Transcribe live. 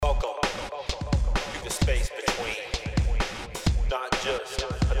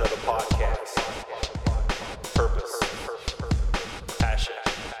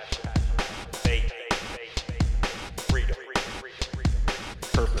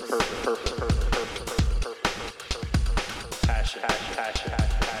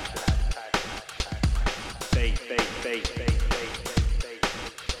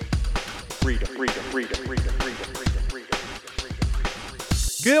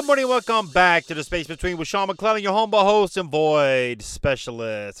Good morning, welcome back to the Space Between with Sean McClellan, your humble host and void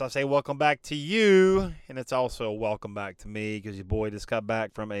specialist. I say welcome back to you, and it's also welcome back to me because your boy just got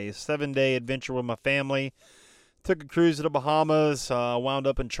back from a 7-day adventure with my family. Took a cruise to the Bahamas, wound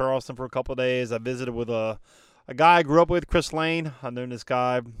up in Charleston for a couple of days. I visited with a guy I grew up with, Chris Lane. I've known this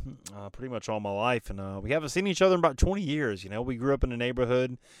guy pretty much all my life, and we haven't seen each other in about 20 years. You know, we grew up in a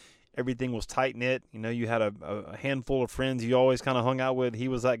neighborhood. Everything was tight-knit. You know, you had a handful of friends you always kind of hung out with. He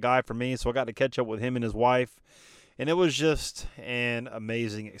was that guy for me, so I got to catch up with him and his wife, and it was just an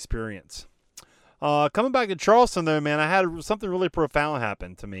amazing experience. Coming back to Charleston, though, man, I had something really profound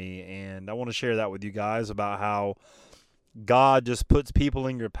happen to me, and I want to share that with you guys about how God just puts people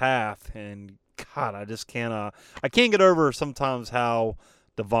in your path, and God, I can't get over sometimes how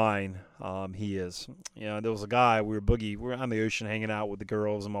divine he is. You know, there was a guy, we were on the ocean hanging out with the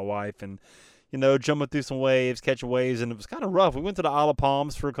girls and my wife, and you know, jumping through some waves, catching waves, and it was kind of rough. We went to the Isle of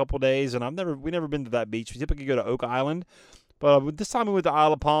Palms for a couple of days, and we never been to that beach. We typically go to Oak Island, but this time we went to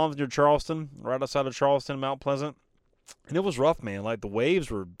Isle of Palms near Charleston, right outside of Charleston, Mount Pleasant, and it was rough, man. Like the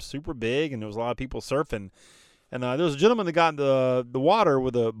waves were super big, and there was a lot of people surfing. And there was a gentleman that got into the water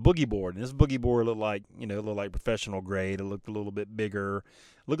with a boogie board. And this boogie board looked like professional grade. It looked a little bit bigger,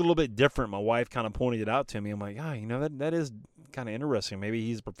 looked a little bit different. My wife kind of pointed it out to me. I'm like, that is kind of interesting. Maybe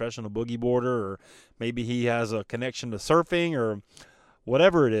he's a professional boogie boarder, or maybe he has a connection to surfing, or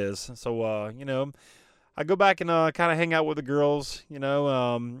whatever it is. So, I go back and kind of hang out with the girls,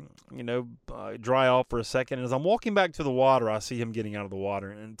 dry off for a second. And as I'm walking back to the water, I see him getting out of the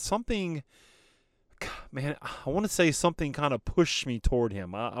water. And something... Man, I want to say something kind of pushed me toward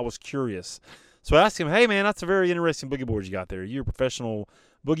him. I was curious. So I asked him, hey, man, that's a very interesting boogie board you got there. Are you a professional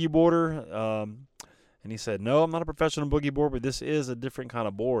boogie boarder? And he said, no, I'm not a professional boogie boarder, but this is a different kind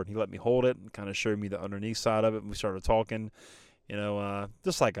of board. He let me hold it and kind of showed me the underneath side of it. And we started talking,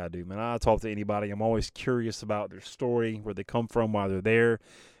 just like I do, man. I talk to anybody. I'm always curious about their story, where they come from, why they're there.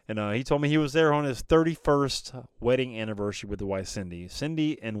 And he told me he was there on his 31st wedding anniversary with the wife,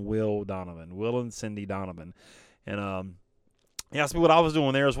 Cindy and Will Donovan, Will and Cindy Donovan. And he asked me what I was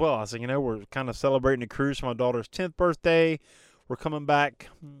doing there as well. I said, we're kind of celebrating the cruise for my daughter's 10th birthday. We're coming back,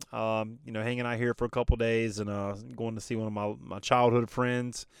 hanging out here for a couple days and going to see one of my childhood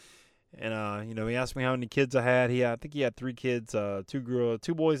friends. And, he asked me how many kids I had. I think he had 3 kids, 2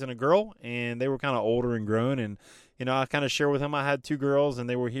 boys and a girl, and they were kind of older and grown. And, I kind of share with him I had 2 girls, and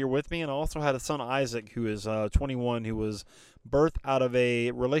they were here with me. And I also had a son, Isaac, who is 21, who was birthed out of a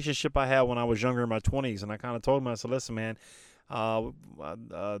relationship I had when I was younger in my 20s. And I kind of told him, I said, listen, man, the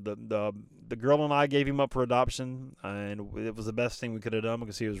girl and I gave him up for adoption, and it was the best thing we could have done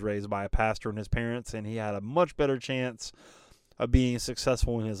because he was raised by a pastor and his parents, and he had a much better chance of being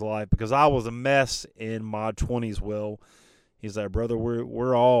successful in his life because I was a mess in my 20s, Will. He's like, brother,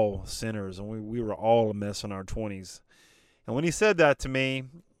 we're all sinners, and we were all a mess in our 20s. And when he said that to me,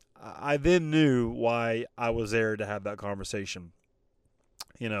 I then knew why I was there to have that conversation.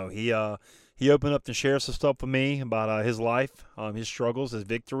 He opened up to share some stuff with me about his life, his struggles, his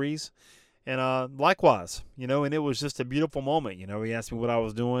victories, and likewise, and it was just a beautiful moment. He asked me what I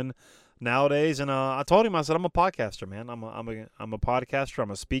was doing nowadays, and I told him, I said, I'm a podcaster, man. I'm a podcaster. I'm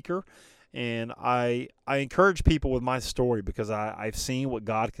a speaker. And I encourage people with my story because I've seen what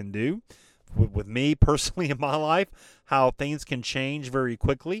God can do with me personally in my life, how things can change very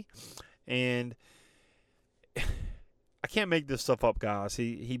quickly. And I can't make this stuff up, guys.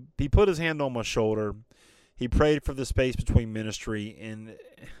 He put his hand on my shoulder. He prayed for the space between ministry. And,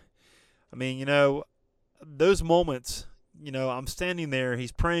 those moments, I'm standing there.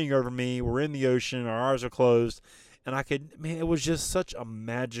 He's praying over me. We're in the ocean. Our eyes are closed. And it was just such a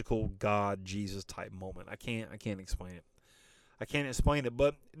magical God, Jesus type moment. I can't explain it. I can't explain it.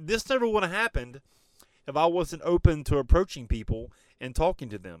 But this never would have happened if I wasn't open to approaching people and talking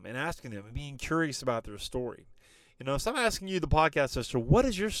to them and asking them and being curious about their story. So I'm asking you, the podcast sister, what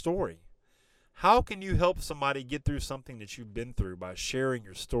is your story? How can you help somebody get through something that you've been through by sharing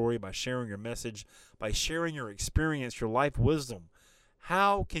your story, by sharing your message, by sharing your experience, your life wisdom?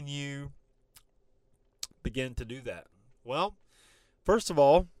 How can you begin to do that? Well, first of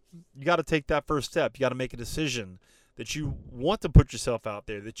all, you got to take that first step. You got to make a decision that you want to put yourself out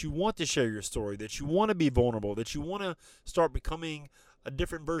there, that you want to share your story, that you want to be vulnerable, that you want to start becoming a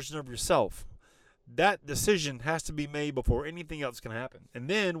different version of yourself. That decision has to be made before anything else can happen. And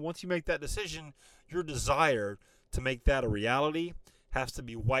then once you make that decision, your desire to make that a reality has to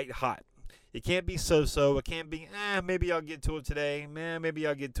be white hot. It can't be so-so. It can't be, maybe I'll get to it today. Maybe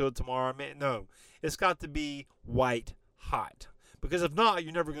I'll get to it tomorrow. No, it's got to be white hot. Because if not,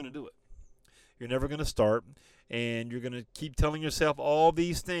 you're never going to do it. You're never going to start. And you're going to keep telling yourself all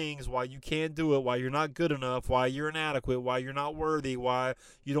these things why you can't do it, why you're not good enough, why you're inadequate, why you're not worthy, why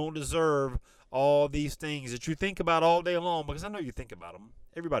you don't deserve all these things that you think about all day long, because I know you think about them.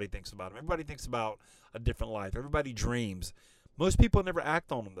 Everybody thinks about them. Everybody thinks about a different life. Everybody dreams. Most people never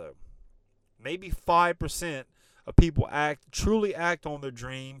act on them, though. Maybe 5% of people truly act on their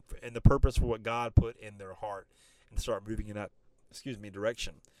dream and the purpose for what God put in their heart and start moving in that,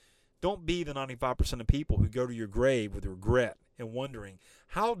 direction. Don't be the 95% of people who go to your grave with regret and wondering,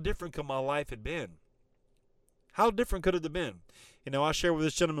 how different could my life have been? How different could it have been? I shared with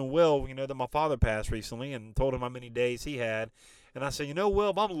this gentleman, Will, that my father passed recently, and told him how many days he had. And I said, Will,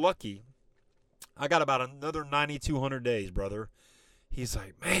 if I'm lucky, I got about another 9,200 days, brother. He's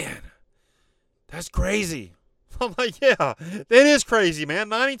like, man, that's crazy. I'm like, yeah, that is crazy, man.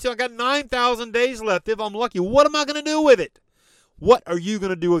 92, I got 9,000 days left if I'm lucky. What am I going to do with it? What are you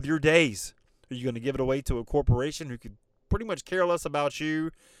going to do with your days? Are you going to give it away to a corporation who could pretty much care less about you,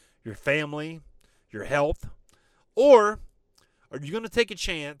 your family, your health? Or are you going to take a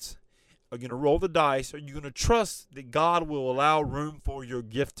chance? Are you going to roll the dice? Are you going to trust that God will allow room for your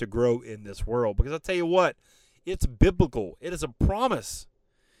gift to grow in this world? Because I'll tell you what, it's biblical. It is a promise.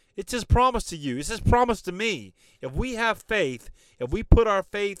 It's His promise to you. It's His promise to me. If we have faith, if we put our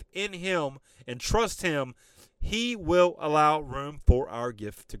faith in Him and trust Him, He will allow room for our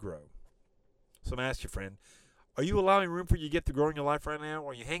gift to grow. So I'm going to ask you, friend, are you allowing room for your gift to grow in your life right now?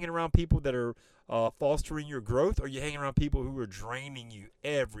 Are you hanging around people that are fostering your growth? Or are you hanging around people who are draining you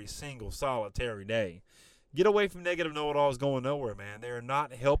every single solitary day? Get away from negative know-it-alls going nowhere, man. They are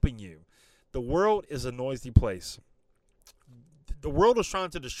not helping you. The world is a noisy place. The world is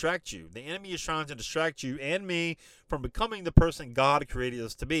trying to distract you. The enemy is trying to distract you and me from becoming the person God created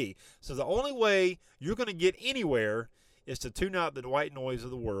us to be. So the only way you're going to get anywhere is to tune out the white noise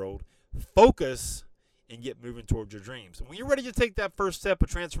of the world, focus, and get moving towards your dreams. And when you're ready to take that first step of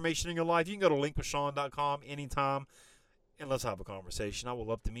transformation in your life, you can go to linkwithsean.com anytime, and let's have a conversation. I would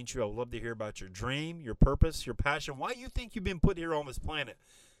love to meet you. I would love to hear about your dream, your purpose, your passion, why you think you've been put here on this planet.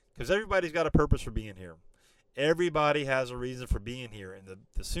 Because everybody's got a purpose for being here. Everybody has a reason for being here, and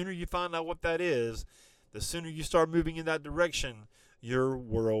the sooner you find out what that is, the sooner you start moving in that direction, your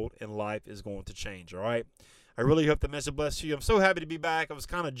world and life is going to change, all right? I really hope the message blessed you. I'm so happy to be back. I was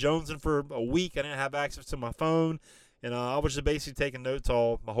kind of jonesing for a week. I didn't have access to my phone, and I was just basically taking notes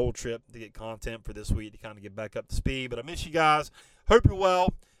all my whole trip to get content for this week to kind of get back up to speed. But I miss you guys. Hope you're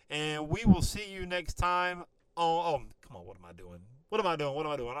well, and we will see you next time. Oh, come on, what am I doing?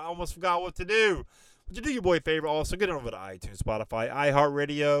 I almost forgot what to do. Would you do your boy a favor also? Get over to iTunes, Spotify,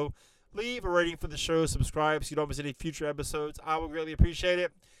 iHeartRadio. Leave a rating for the show. Subscribe so you don't miss any future episodes. I would greatly appreciate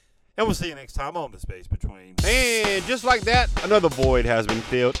it. And we'll see you next time on The Space Between. And just like that, another void has been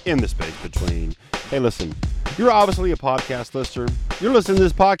filled in The Space Between. Hey, listen, you're obviously a podcast listener. You're listening to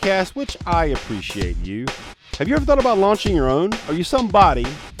this podcast, which I appreciate you. Have you ever thought about launching your own? Are you somebody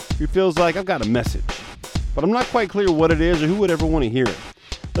who feels like, I've got a message, but I'm not quite clear what it is or who would ever want to hear it?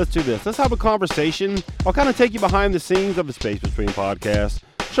 Let's do this. Let's have a conversation. I'll kind of take you behind the scenes of the Space Between podcast,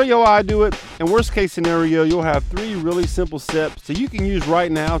 show you how I do it, and worst case scenario, you'll have 3 really simple steps that you can use right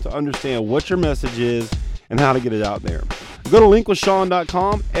now to understand what your message is and how to get it out there. Go to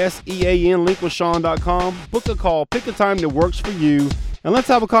linkwithsean.com, S-E-A-N, linkwithsean.com, book a call, pick a time that works for you, and let's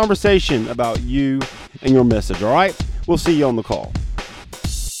have a conversation about you and your message, all right? We'll see you on the call.